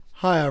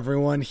Hi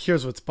everyone,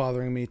 here's what's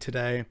bothering me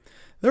today.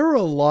 There were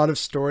a lot of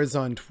stories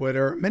on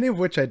Twitter, many of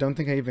which I don't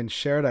think I even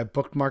shared. I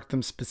bookmarked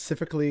them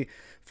specifically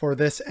for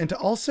this and to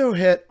also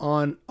hit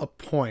on a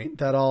point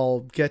that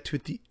I'll get to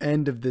at the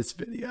end of this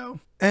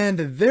video. And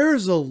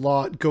there's a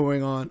lot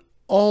going on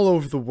all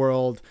over the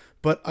world,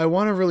 but I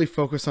want to really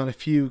focus on a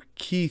few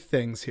key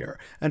things here.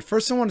 And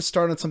first I want to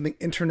start on something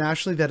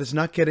internationally that is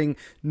not getting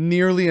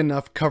nearly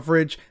enough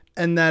coverage,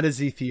 and that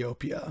is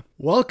Ethiopia.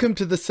 Welcome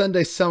to the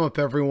Sunday Sum Up,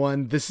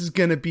 everyone. This is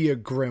going to be a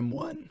grim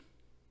one.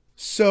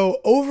 So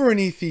over in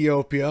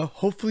Ethiopia,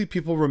 hopefully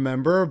people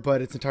remember,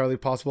 but it's entirely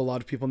possible a lot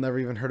of people never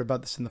even heard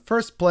about this in the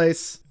first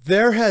place.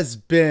 There has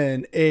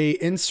been an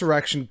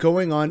insurrection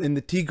going on in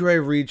the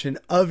Tigray region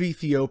of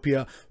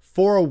Ethiopia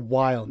for a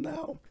while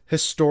now.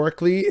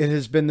 Historically, it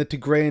has been the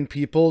Tigrayan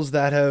peoples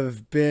that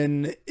have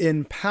been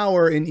in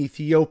power in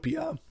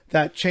Ethiopia.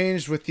 That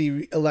changed with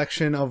the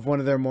election of one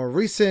of their more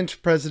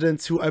recent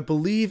presidents, who I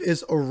believe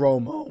is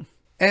Oromo.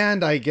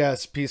 And I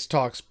guess peace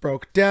talks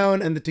broke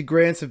down, and the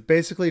Tigrayans have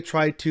basically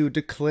tried to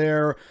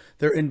declare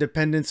their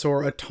independence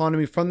or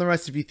autonomy from the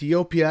rest of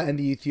Ethiopia, and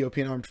the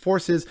Ethiopian armed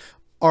forces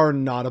are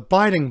not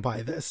abiding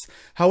by this.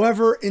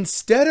 However,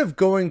 instead of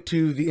going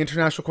to the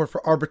International Court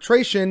for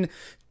Arbitration,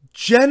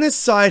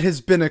 genocide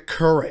has been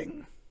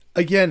occurring.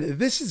 Again,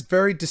 this is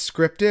very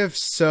descriptive,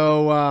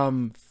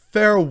 so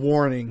fair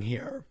warning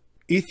here.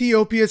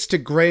 Ethiopia's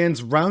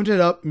Tigrayans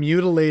rounded up,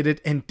 mutilated,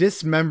 and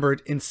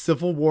dismembered in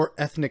civil war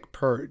ethnic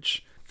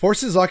purge.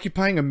 Forces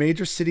occupying a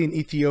major city in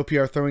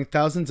Ethiopia are throwing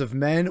thousands of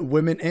men,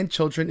 women, and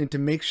children into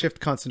makeshift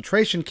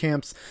concentration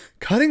camps,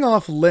 cutting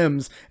off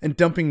limbs, and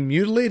dumping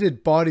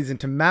mutilated bodies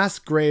into mass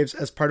graves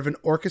as part of an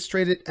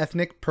orchestrated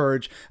ethnic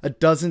purge, a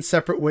dozen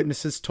separate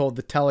witnesses told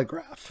The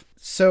Telegraph.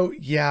 So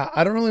yeah,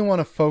 I don't really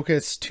want to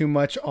focus too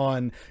much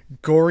on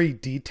gory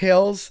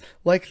details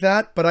like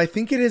that, but I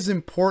think it is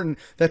important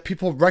that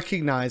people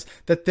recognize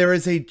that there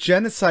is a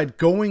genocide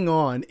going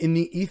on in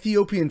the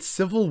Ethiopian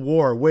civil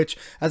war, which,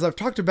 as I've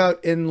talked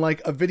about in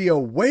like a video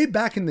way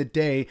back in the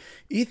day,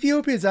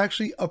 Ethiopia is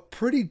actually a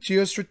pretty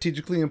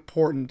geostrategically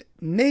important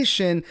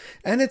nation,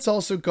 and it's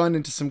also gone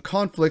into some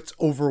conflicts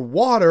over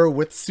water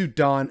with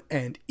Sudan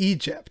and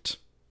Egypt.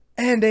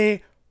 And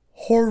a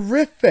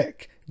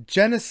horrific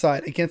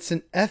genocide against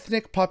an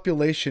ethnic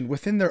population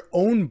within their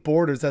own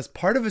borders as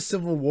part of a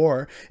civil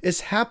war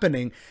is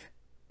happening,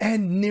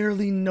 and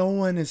nearly no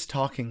one is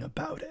talking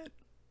about it.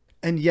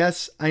 And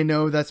yes, I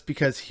know that's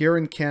because here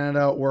in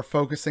Canada, we're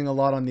focusing a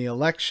lot on the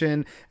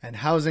election and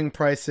housing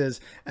prices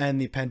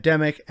and the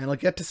pandemic, and I'll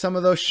get to some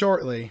of those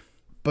shortly.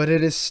 But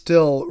it is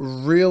still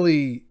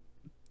really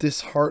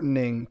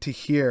disheartening to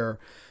hear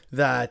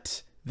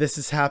that this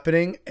is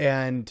happening,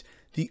 and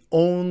the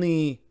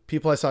only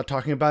people I saw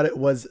talking about it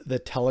was The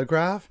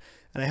Telegraph,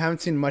 and I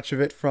haven't seen much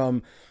of it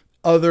from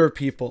other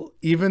people,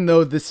 even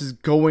though this is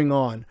going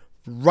on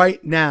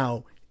right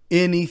now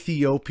in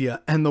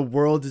Ethiopia and the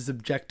world is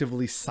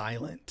objectively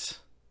silent.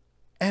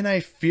 And I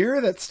fear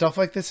that stuff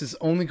like this is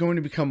only going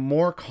to become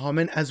more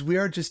common as we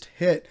are just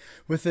hit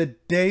with a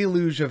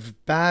deluge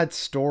of bad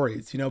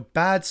stories. You know,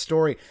 bad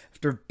story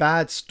after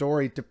bad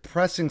story,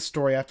 depressing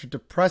story after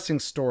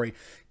depressing story,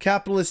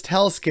 capitalist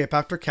hellscape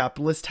after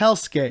capitalist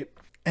hellscape.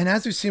 And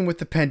as we've seen with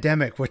the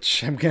pandemic,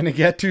 which I'm going to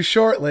get to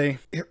shortly,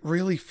 it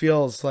really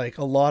feels like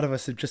a lot of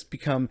us have just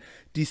become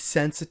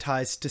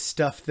desensitized to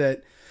stuff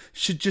that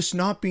should just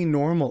not be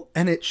normal,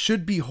 and it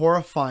should be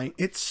horrifying.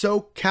 It's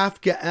so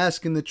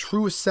Kafkaesque in the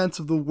truest sense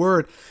of the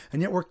word,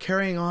 and yet we're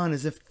carrying on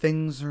as if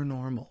things are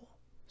normal.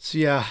 So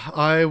yeah,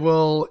 I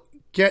will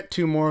get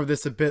to more of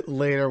this a bit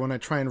later when I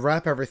try and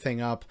wrap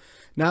everything up.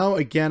 Now,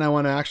 again, I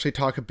want to actually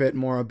talk a bit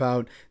more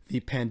about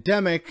the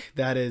pandemic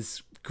that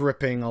is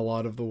gripping a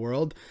lot of the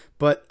world,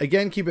 but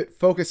again, keep it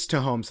focused to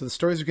home. So the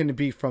stories are going to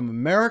be from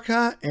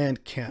America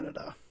and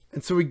Canada.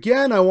 And so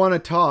again, I want to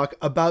talk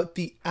about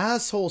the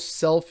asshole,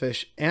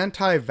 selfish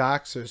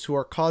anti-vaxxers who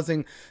are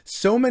causing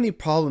so many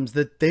problems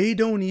that they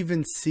don't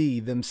even see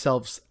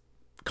themselves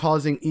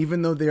causing,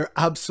 even though they are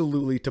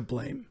absolutely to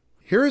blame.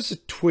 Here is a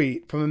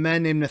tweet from a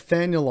man named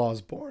Nathaniel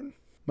Osborne.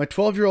 My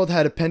 12-year-old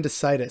had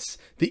appendicitis.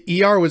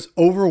 The ER was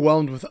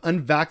overwhelmed with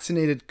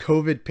unvaccinated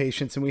COVID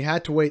patients, and we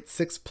had to wait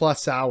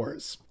 6+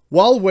 hours.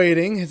 While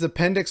waiting, his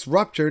appendix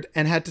ruptured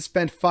and had to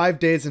spend 5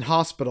 days in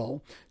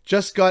hospital.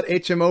 Just got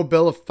HMO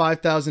bill of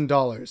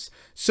 $5,000.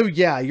 So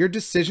yeah, your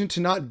decision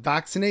to not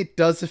vaccinate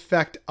does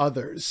affect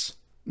others.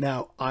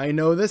 Now, I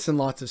know this and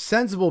lots of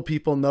sensible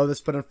people know this,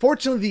 but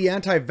unfortunately the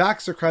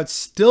anti-vaxxer crowd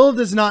still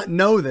does not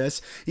know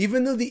this,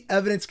 even though the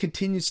evidence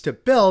continues to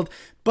build.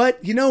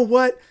 But you know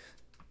what?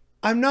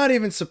 I'm not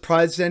even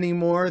surprised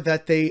anymore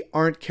that they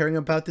aren't caring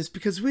about this,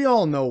 because we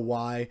all know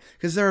why.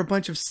 Because they're a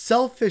bunch of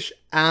selfish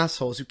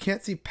assholes who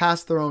can't see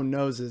past their own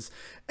noses,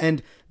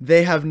 and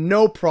they have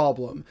no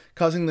problem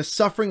causing the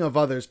suffering of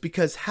others,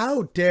 because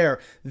how dare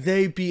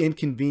they be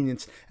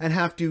inconvenienced and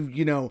have to,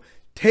 you know,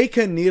 take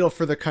a needle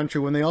for the country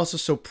when they also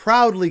so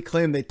proudly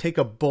claim they take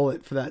a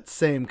bullet for that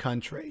same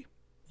country.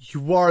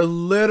 You are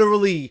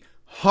literally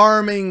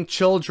harming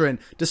children,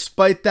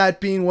 despite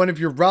that being one of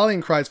your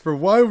rallying cries for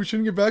why we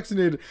shouldn't get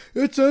vaccinated.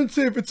 It's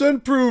unsafe, it's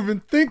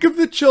unproven. Think of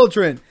the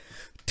children.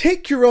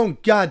 Take your own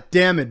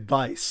goddamn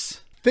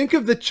advice. Think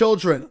of the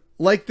children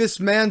like this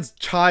man's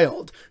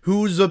child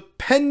whose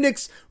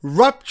appendix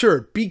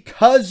ruptured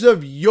because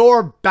of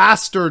your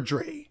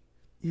bastardry.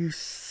 You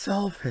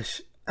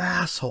selfish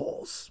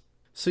assholes.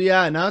 So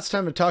yeah, now it's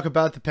time to talk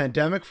about the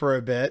pandemic for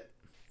a bit.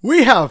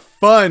 We have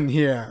fun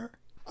here.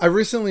 I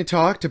recently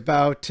talked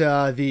about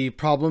the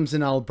problems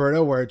in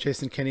Alberta where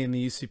Jason Kenney and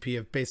the UCP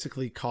have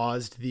basically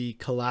caused the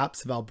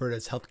collapse of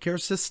Alberta's healthcare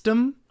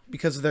system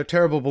because of their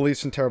terrible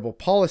beliefs and terrible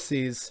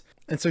policies.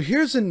 And so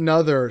here's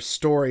another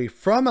story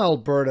from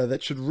Alberta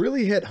that should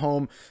really hit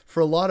home for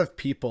a lot of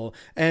people.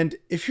 And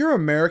if you're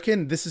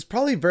American, this is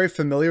probably very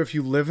familiar if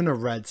you live in a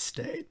red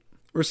state.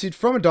 Received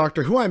from a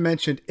doctor who I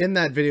mentioned in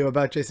that video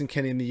about Jason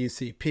Kenney and the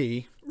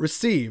UCP.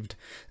 Received.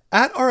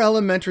 At our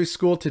elementary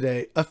school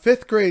today, a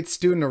 5th grade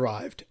student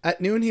arrived.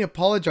 At noon, he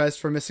apologized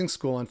for missing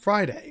school on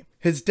Friday.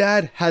 His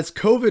dad has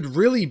COVID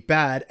really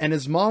bad and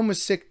his mom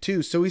was sick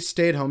too, so he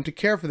stayed home to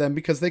care for them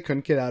because they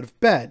couldn't get out of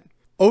bed.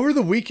 Over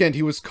the weekend,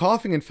 he was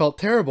coughing and felt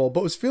terrible,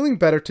 but was feeling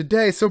better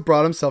today, so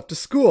brought himself to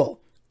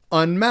school.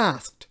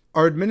 Unmasked.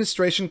 Our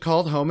administration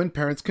called home and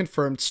parents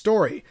confirmed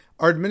story.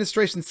 Our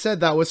administration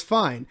said that was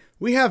fine.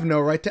 We have no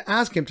right to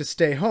ask him to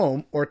stay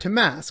home or to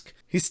mask.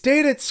 He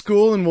stayed at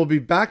school and will be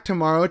back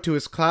tomorrow to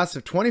his class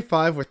of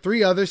 25 with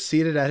 3 others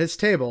seated at his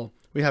table.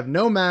 We have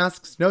no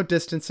masks, no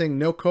distancing,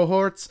 no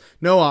cohorts,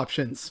 no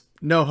options,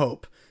 no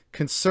hope.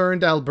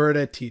 Concerned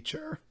Alberta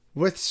teacher.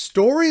 With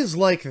stories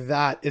like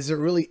that, is it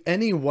really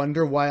any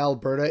wonder why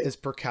Alberta is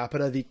per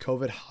capita the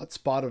COVID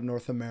hotspot of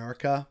North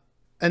America?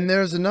 And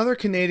there's another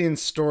Canadian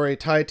story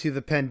tied to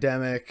the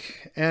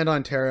pandemic and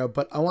Ontario,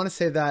 but I want to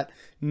say that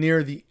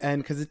near the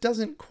end because it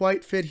doesn't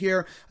quite fit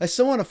here. I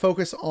still want to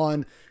focus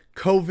on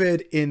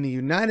COVID in the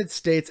United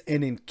States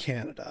and in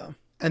Canada.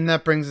 And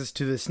that brings us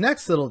to this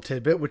next little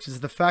tidbit, which is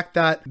the fact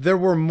that there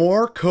were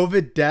more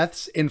COVID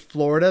deaths in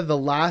Florida the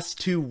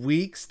last 2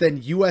 weeks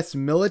than US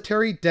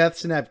military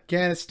deaths in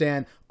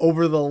Afghanistan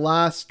over the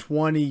last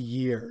 20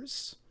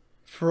 years.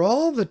 For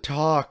all the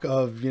talk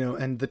of,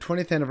 and the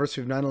 20th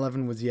anniversary of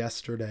 9/11 was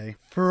yesterday,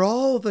 for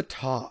all the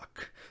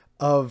talk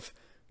of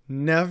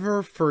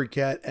never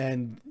forget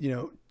and,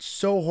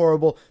 so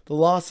horrible, the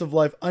loss of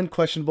life,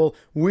 unquestionable,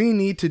 we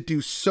need to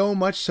do so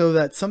much so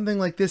that something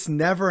like this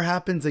never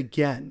happens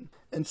again.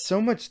 And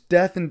so much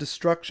death and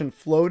destruction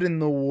flowed in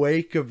the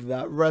wake of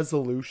that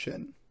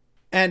resolution.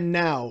 And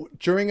now,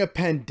 during a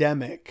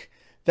pandemic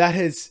that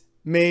has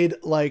made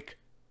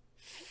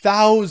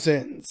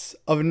thousands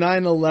of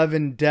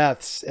 9/11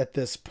 deaths at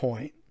this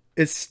point,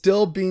 is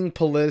still being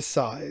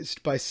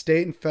politicized by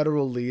state and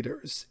federal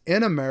leaders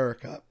in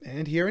America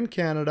and here in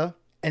Canada.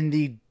 And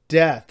the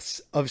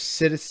deaths of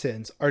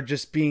citizens are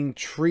just being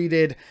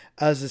treated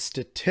as a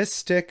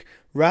statistic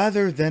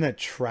rather than a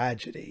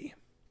tragedy.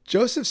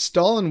 Joseph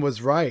Stalin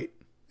was right.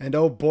 And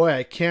oh boy,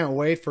 I can't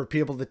wait for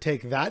people to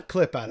take that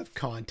clip out of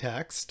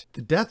context.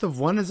 The death of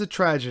one is a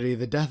tragedy.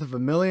 The death of a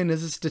million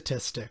is a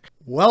statistic.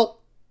 Well,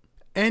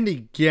 and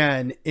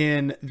again,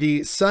 in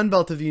the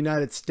Sunbelt of the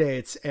United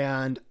States,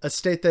 and a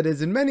state that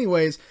is in many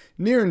ways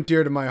near and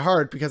dear to my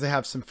heart because I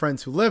have some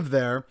friends who live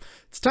there,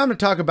 it's time to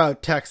talk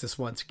about Texas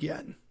once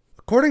again.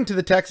 According to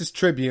the Texas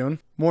Tribune,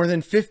 more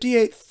than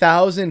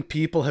 58,000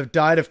 people have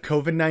died of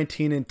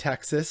COVID-19 in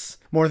Texas.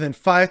 More than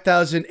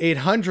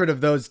 5,800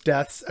 of those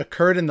deaths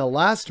occurred in the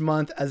last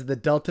month as the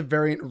Delta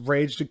variant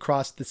raged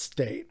across the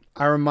state.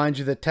 I remind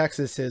you that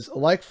Texas is,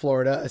 like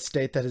Florida, a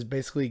state that has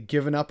basically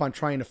given up on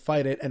trying to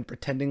fight it and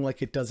pretending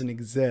like it doesn't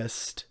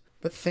exist.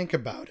 But think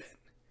about it.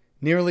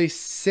 Nearly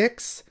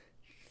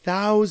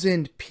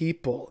 6,000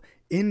 people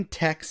in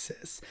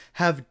Texas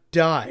have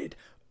died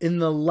in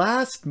the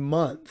last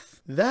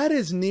month. That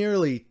is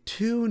nearly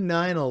 2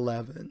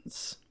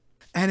 9/11s.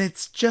 And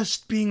it's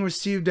just being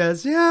received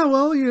as, yeah,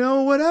 well,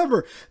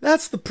 whatever.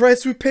 That's the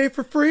price we pay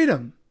for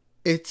freedom.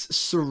 It's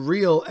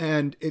surreal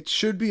and it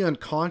should be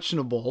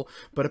unconscionable,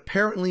 but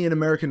apparently in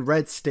American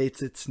red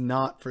states, it's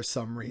not for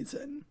some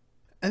reason.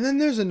 And then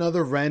there's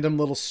another random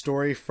little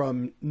story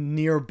from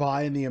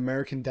nearby in the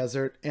American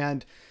desert.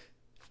 And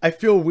I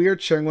feel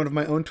weird sharing one of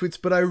my own tweets,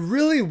 but I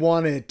really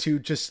wanted to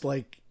just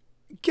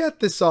get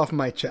this off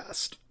my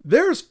chest.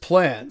 There's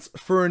plans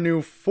for a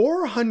new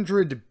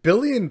 $400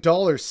 billion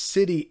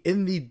city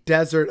in the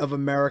desert of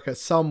America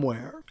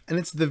somewhere. And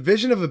it's the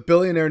vision of a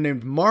billionaire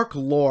named Mark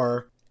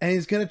Lohr. And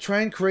he's going to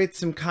try and create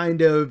some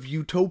kind of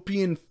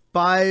utopian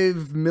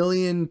 5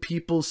 million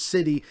people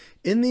city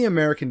in the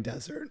American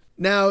desert.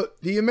 Now,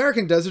 the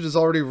American desert is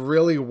already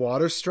really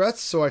water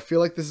stressed, so I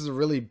feel like this is a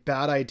really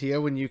bad idea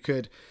when you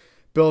could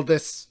build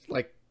this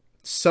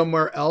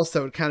somewhere else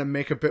that would kind of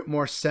make a bit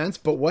more sense.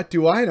 But what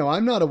do I know?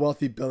 I'm not a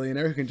wealthy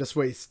billionaire who can just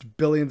waste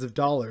billions of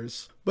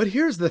dollars. But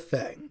here's the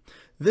thing.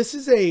 This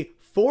is a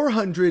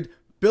 $400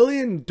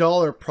 billion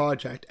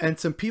project, and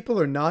some people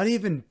are not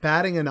even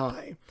batting an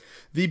eye.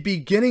 the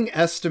beginning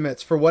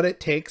estimates for what it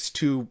takes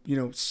to,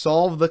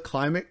 solve the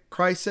climate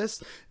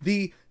crisis,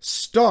 the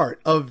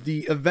start of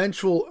the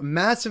eventual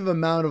massive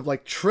amount of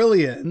like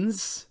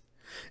trillions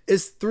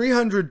is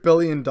 $300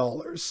 billion.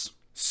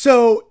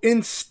 So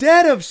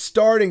instead of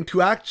starting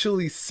to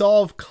actually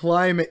solve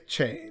climate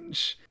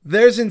change,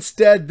 there's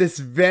instead this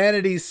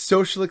vanity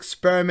social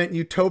experiment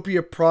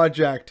utopia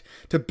project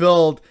to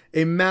build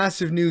a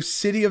massive new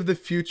city of the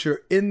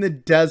future in the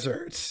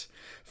desert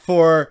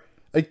for,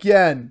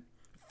 again,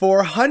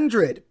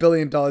 $400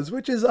 billion,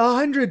 which is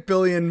 $100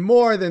 billion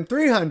more than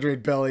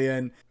 $300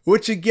 billion,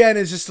 which again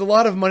is just a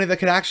lot of money that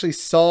could actually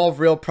solve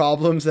real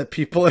problems that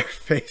people are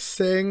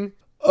facing.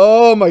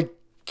 Oh my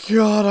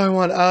God, I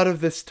want out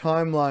of this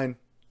timeline.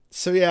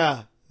 So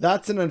yeah,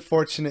 that's an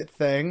unfortunate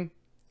thing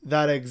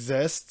that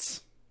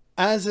exists.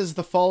 As is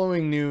the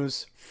following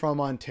news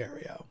from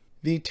Ontario.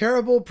 The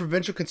terrible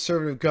provincial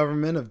Conservative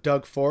government of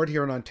Doug Ford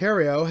here in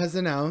Ontario has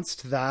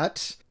announced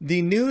that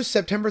the new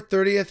September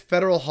 30th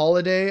federal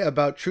holiday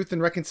about truth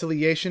and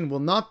reconciliation will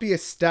not be a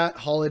stat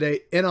holiday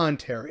in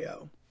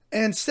Ontario.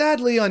 And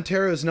sadly,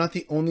 Ontario is not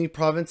the only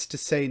province to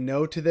say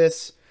no to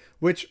this,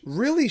 which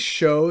really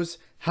shows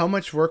how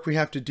much work we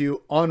have to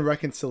do on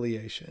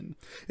reconciliation.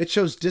 It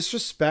shows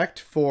disrespect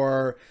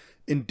for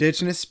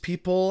Indigenous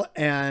people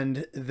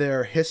and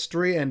their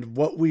history and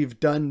what we've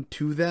done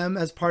to them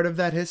as part of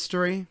that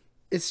history.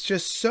 It's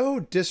just so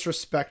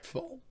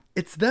disrespectful.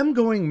 It's them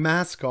going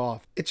mask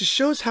off. It just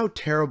shows how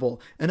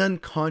terrible and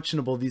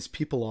unconscionable these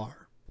people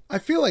are. I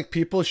feel like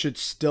people should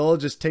still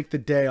just take the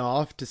day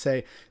off to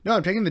say, no,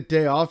 I'm taking the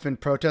day off in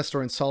protest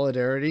or in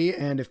solidarity.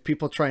 And if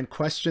people try and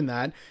question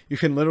that, you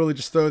can literally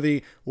just throw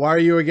the, why are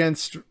you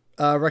against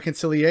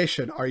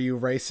reconciliation? Are you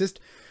racist?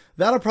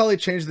 That'll probably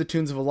change the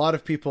tunes of a lot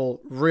of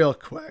people real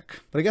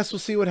quick. But I guess we'll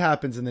see what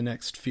happens in the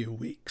next few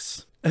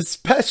weeks.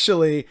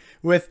 Especially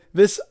with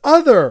this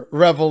other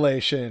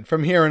revelation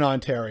from here in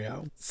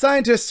Ontario.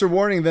 Scientists are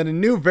warning that a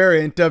new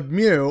variant dubbed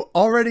Mu,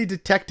 already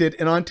detected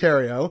in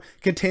Ontario,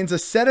 contains a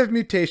set of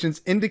mutations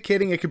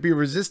indicating it could be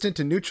resistant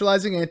to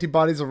neutralizing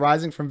antibodies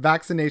arising from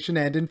vaccination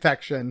and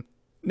infection.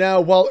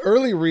 Now, while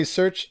early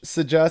research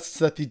suggests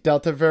that the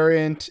Delta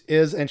variant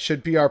is and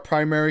should be our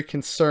primary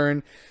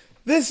concern,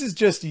 this is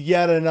just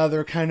yet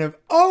another kind of,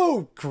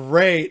 oh,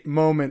 great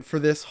moment for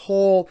this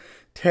whole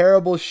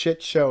terrible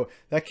shit show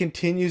that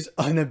continues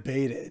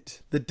unabated.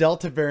 The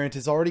Delta variant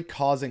is already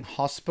causing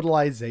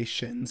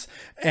hospitalizations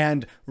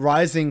and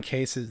rising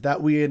cases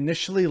that we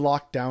initially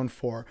locked down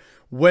for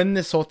when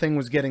this whole thing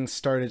was getting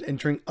started and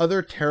during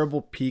other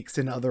terrible peaks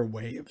and other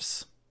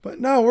waves. But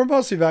no, we're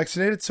mostly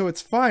vaccinated, so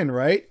it's fine,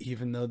 right?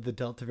 Even though the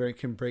Delta variant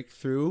can break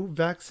through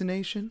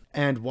vaccination.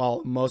 And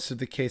while most of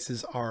the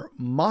cases are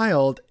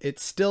mild,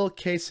 it's still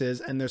cases,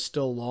 and there's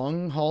still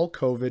long-haul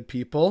COVID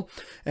people.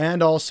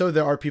 And also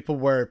there are people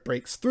where it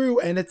breaks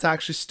through, and it's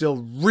actually still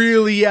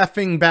really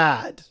effing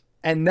bad.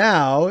 And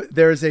now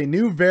there's a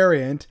new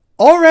variant,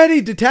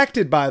 already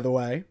detected, by the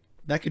way,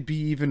 that could be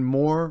even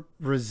more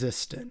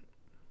resistant.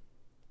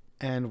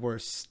 And we're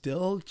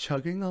still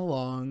chugging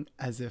along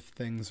as if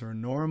things are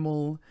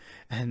normal,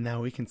 and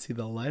now we can see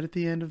the light at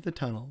the end of the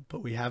tunnel,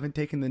 but we haven't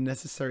taken the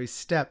necessary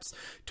steps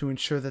to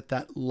ensure that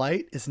that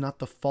light is not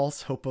the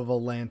false hope of a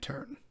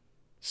lantern.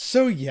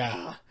 So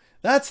yeah,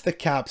 that's the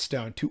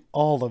capstone to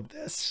all of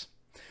this.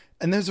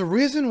 And there's a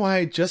reason why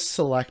I just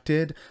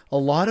selected a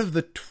lot of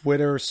the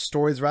Twitter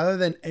stories rather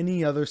than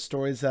any other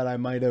stories that I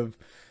might have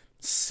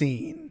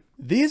seen.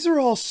 These are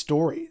all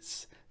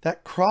stories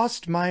that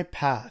crossed my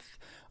path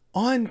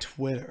on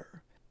Twitter.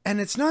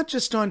 And it's not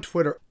just on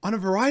Twitter, on a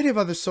variety of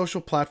other social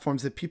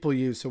platforms that people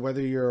use. So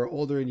whether you're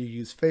older and you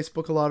use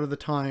Facebook a lot of the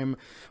time,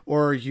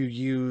 or you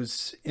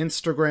use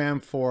Instagram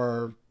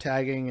for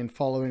tagging and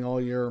following all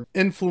your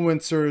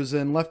influencers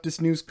and leftist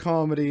news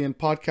comedy and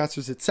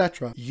podcasters,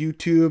 etc.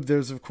 YouTube,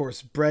 there's of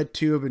course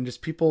BreadTube and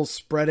just people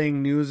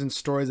spreading news and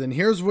stories. And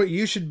here's what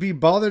you should be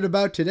bothered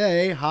about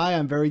today. Hi,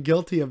 I'm very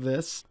guilty of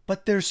this.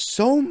 But there's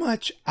so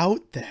much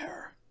out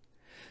there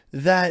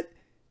that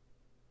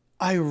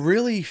I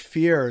really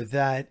fear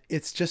that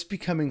it's just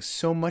becoming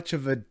so much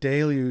of a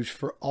deluge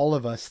for all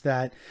of us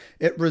that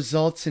it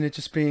results in it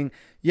just being,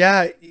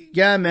 yeah,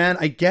 man,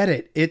 I get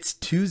it. It's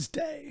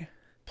Tuesday.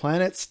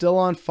 Planet's still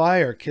on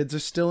fire. Kids are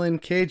still in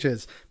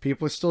cages.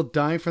 People are still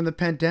dying from the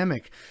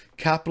pandemic.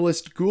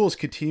 Capitalist ghouls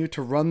continue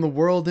to run the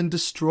world and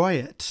destroy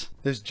it.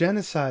 There's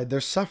genocide.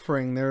 There's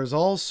suffering. There's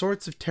all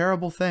sorts of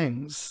terrible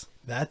things.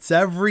 That's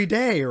every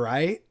day,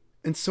 right?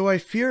 And so I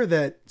fear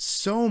that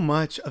so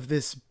much of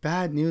this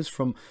bad news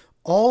from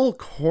all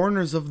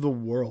corners of the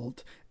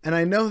world, and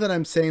I know that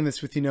I'm saying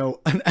this with,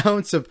 an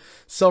ounce of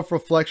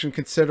self-reflection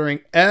considering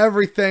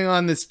everything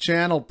on this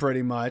channel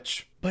pretty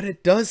much, but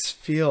it does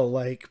feel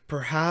like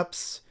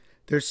perhaps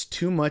there's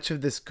too much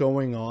of this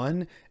going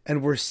on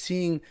And we're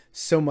seeing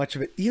so much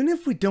of it, even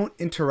if we don't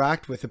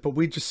interact with it, but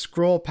we just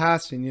scroll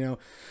past and,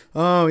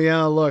 oh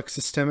yeah, look,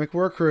 systemic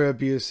worker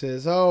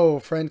abuses. Oh,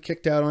 friend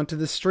kicked out onto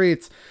the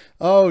streets.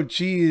 Oh,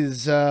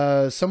 geez,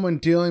 someone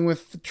dealing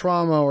with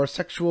trauma or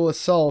sexual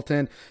assault.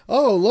 And,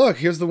 oh, look,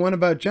 here's the one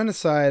about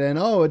genocide. And,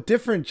 oh, a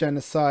different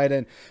genocide.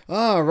 And,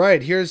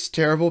 right, here's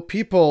terrible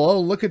people. Oh,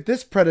 look at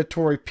this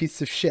predatory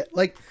piece of shit.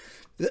 Like,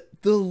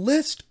 the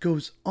list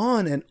goes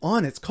on and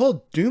on. It's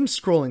called doom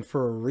scrolling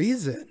for a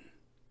reason.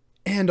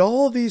 And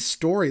all these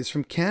stories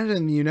from Canada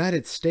and the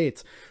United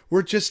States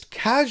were just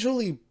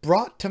casually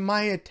brought to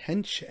my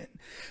attention.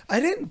 I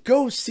didn't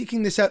go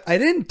seeking this out. I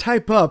didn't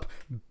type up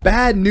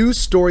bad news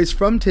stories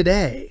from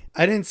today.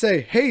 I didn't say,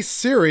 hey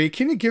Siri,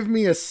 can you give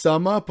me a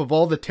sum up of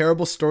all the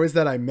terrible stories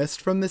that I missed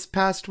from this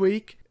past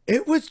week?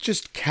 It was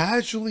just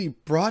casually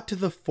brought to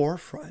the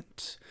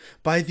forefront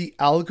by the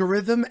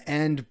algorithm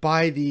and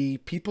by the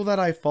people that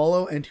I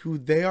follow and who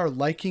they are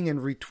liking and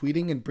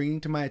retweeting and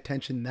bringing to my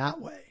attention that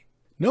way.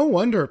 No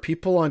wonder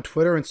people on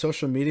Twitter and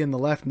social media on the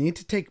left need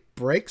to take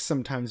breaks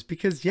sometimes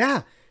because,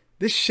 yeah,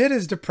 this shit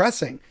is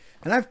depressing.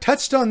 And I've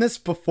touched on this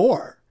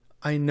before.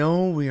 I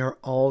know we are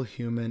all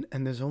human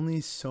and there's only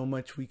so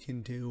much we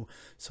can do,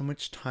 so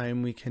much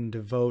time we can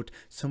devote,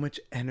 so much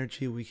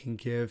energy we can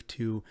give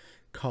to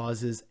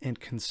causes and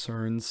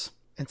concerns.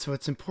 And so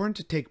it's important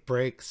to take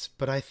breaks.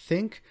 But I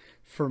think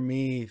for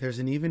me, there's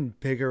an even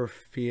bigger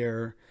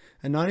fear,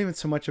 and not even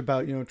so much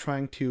about,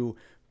 trying to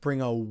bring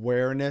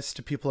awareness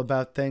to people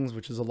about things,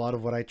 which is a lot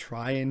of what I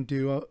try and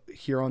do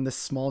here on this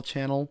small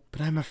channel. But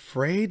I'm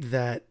afraid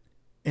that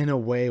in a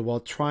way, while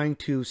trying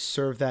to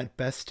serve that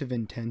best of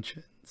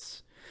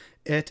intentions,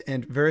 it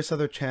and various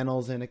other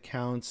channels and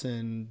accounts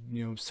and,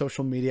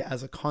 social media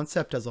as a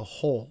concept as a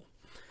whole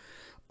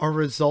are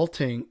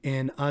resulting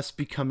in us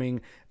becoming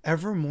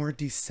ever more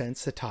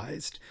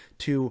desensitized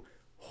to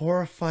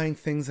horrifying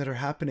things that are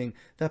happening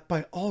that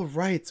by all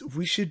rights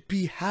we should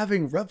be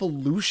having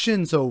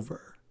revolutions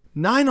over.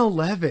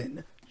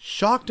 9/11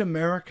 shocked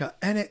America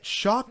and it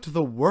shocked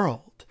the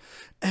world.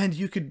 And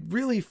you could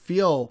really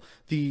feel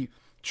the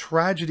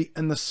tragedy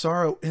and the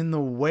sorrow in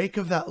the wake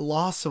of that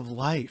loss of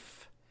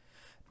life.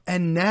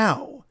 And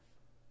now,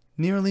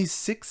 nearly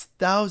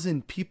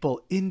 6,000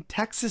 people in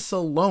Texas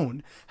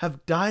alone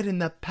have died in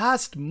the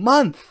past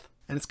month.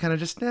 And it's kind of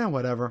just,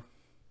 whatever.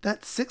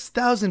 That's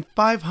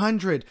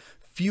 6,500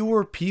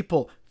 fewer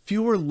people,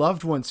 fewer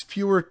loved ones,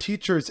 fewer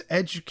teachers,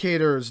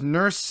 educators,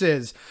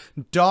 nurses,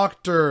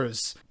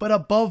 doctors. But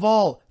above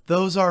all,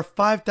 those are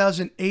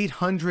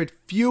 5,800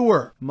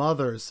 fewer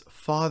mothers,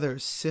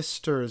 fathers,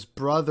 sisters,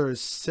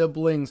 brothers,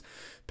 siblings,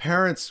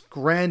 parents,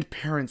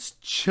 grandparents,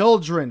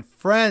 children,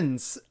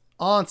 friends,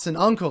 aunts, and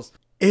uncles.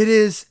 It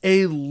is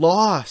a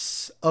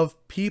loss of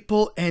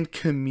people and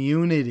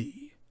community.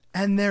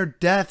 And their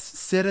deaths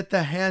sit at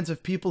the hands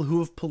of people who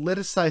have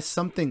politicized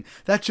something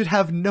that should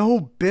have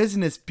no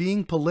business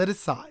being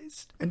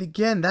politicized. And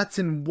again, that's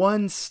in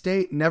one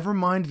state, never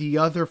mind the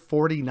other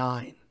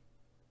 49.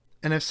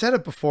 And I've said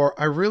it before,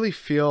 I really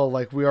feel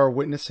like we are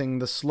witnessing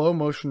the slow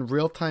motion,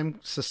 real-time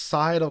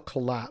societal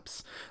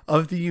collapse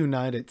of the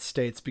United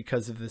States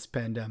because of this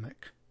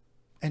pandemic.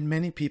 And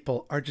many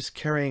people are just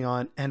carrying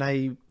on, and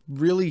I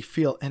really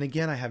feel, and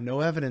again, I have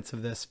no evidence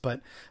of this,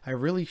 but I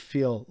really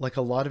feel like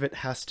a lot of it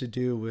has to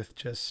do with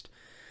just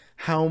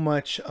how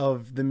much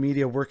of the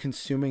media we're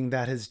consuming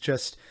that has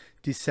just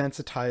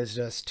desensitized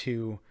us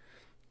to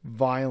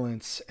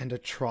violence and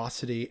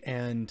atrocity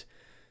and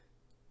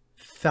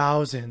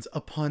thousands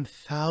upon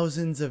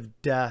thousands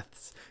of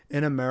deaths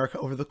in America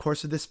over the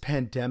course of this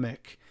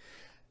pandemic.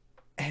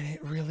 And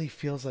it really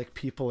feels like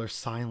people are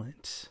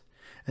silent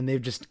and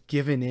they've just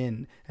given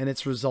in, and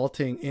it's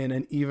resulting in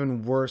an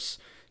even worse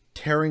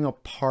tearing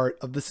apart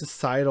of the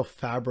societal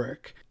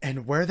fabric.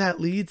 And where that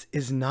leads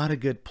is not a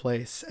good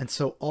place. And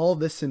so all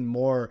this and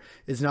more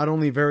is not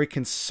only very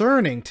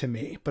concerning to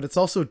me, but it's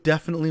also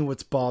definitely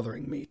what's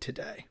bothering me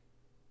today.